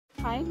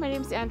Hi, my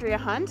name is Andrea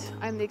Hunt.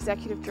 I'm the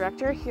Executive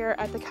Director here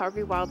at the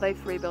Calgary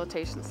Wildlife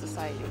Rehabilitation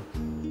Society.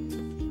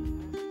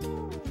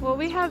 Well,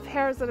 we have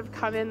hares that have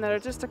come in that are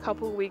just a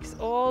couple of weeks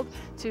old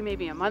to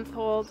maybe a month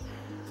old.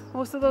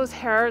 Most of those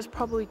hares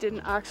probably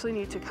didn't actually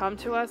need to come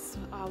to us.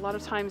 A lot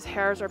of times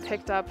hares are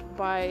picked up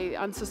by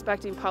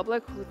unsuspecting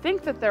public who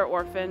think that they're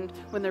orphaned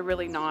when they're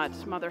really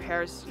not. Mother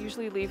hares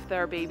usually leave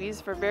their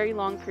babies for very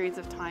long periods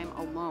of time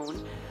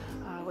alone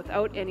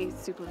without any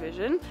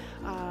supervision,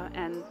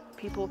 and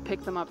people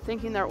pick them up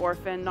thinking they're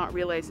orphaned, not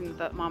realizing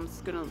that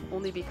mom's going to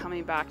only be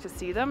coming back to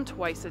see them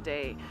twice a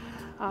day.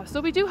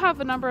 So we do have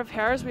a number of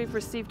hares. We've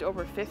received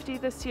over 50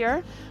 this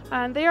year,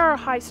 and they are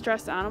high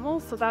stress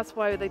animals, so that's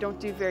why they don't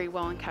do very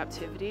well in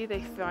captivity.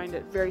 They find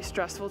it very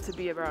stressful to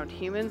be around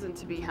humans and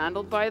to be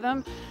handled by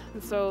them,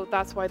 and so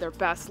that's why they're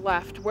best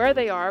left where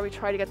they are. We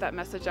try to get that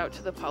message out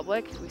to the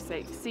public. We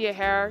say, see a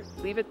hare,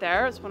 leave it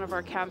there. It's one of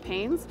our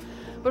campaigns.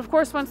 But of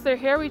course, once they're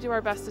here, we do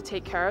our best to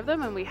take care of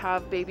them, and we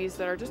have babies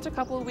that are just a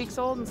couple of weeks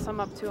old and some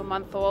up to a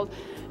month old,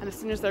 and as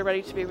soon as they're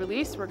ready to be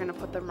released, we're going to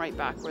put them right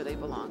back where they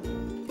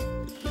belong.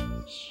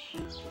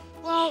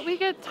 Well, we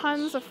get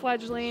tons of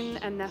fledgling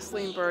and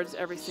nestling birds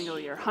every single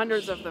year.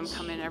 Hundreds of them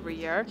come in every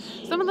year.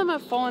 Some of them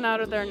have fallen out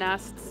of their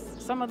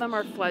nests. Some of them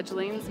are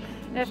fledglings.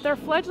 And if they're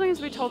fledglings,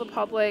 we tell the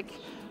public,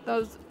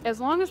 as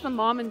long as the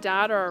mom and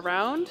dad are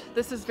around,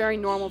 this is very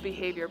normal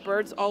behavior.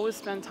 Birds always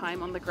spend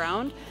time on the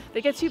ground.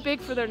 They get too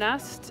big for their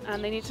nest,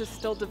 and they need to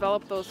still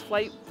develop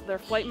their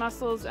flight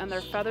muscles, and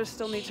their feathers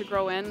still need to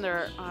grow in,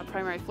 their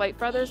primary flight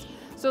feathers.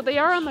 So they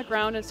are on the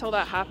ground until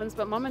that happens,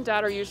 but mom and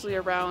dad are usually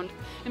around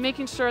and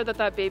making sure that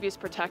that baby is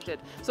protected.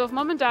 So if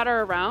mom and dad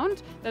are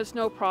around, there's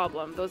no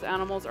problem. Those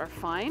animals are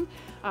fine.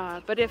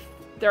 But if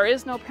there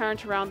is no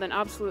parent around, then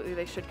absolutely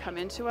they should come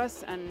into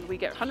us, and we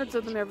get hundreds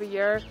of them every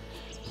year.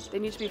 They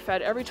need to be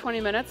fed every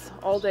 20 minutes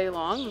all day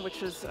long,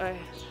 which is a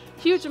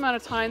huge amount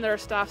of time that our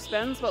staff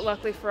spends, but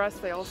luckily for us,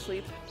 they all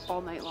sleep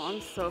all night long,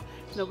 so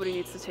nobody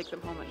needs to take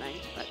them home at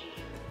night. But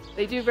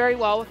they do very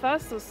well with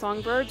us, those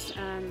songbirds,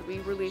 and we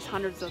release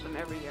hundreds of them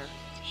every year.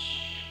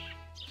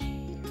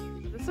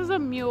 This is a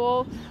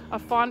mule, a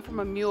fawn from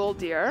a mule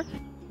deer.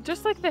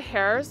 Just like the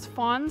hares,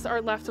 fawns are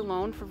left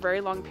alone for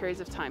very long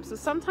periods of time. So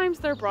sometimes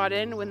they're brought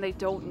in when they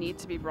don't need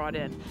to be brought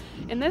in.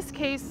 In this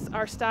case,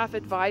 our staff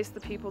advised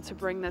the people to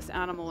bring this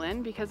animal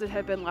in because it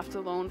had been left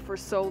alone for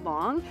so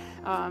long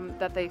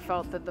that they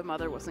felt that the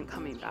mother wasn't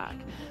coming back.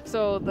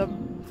 So the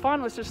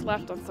fawn was just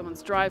left on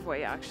someone's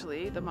driveway,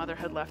 actually. The mother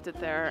had left it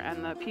there,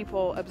 and the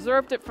people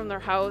observed it from their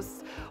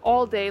house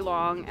all day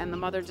long, and the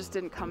mother just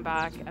didn't come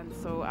back. And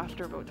so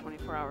after about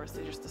 24 hours,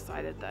 they just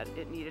decided that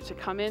it needed to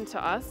come in to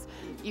us.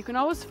 You can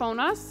always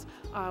phone us.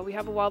 We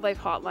have a wildlife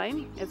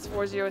hotline. It's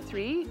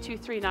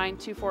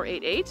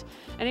 403-239-2488.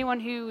 Anyone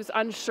who's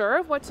unsure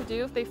of what to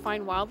do if they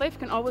find wildlife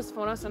can always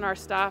phone us, and our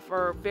staff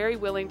are very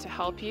willing to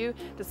help you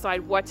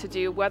decide what to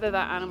do, whether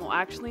that animal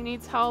actually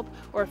needs help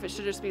or if it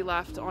should just be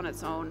left on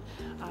its own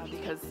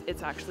because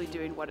it's actually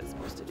doing what it's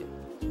supposed to do.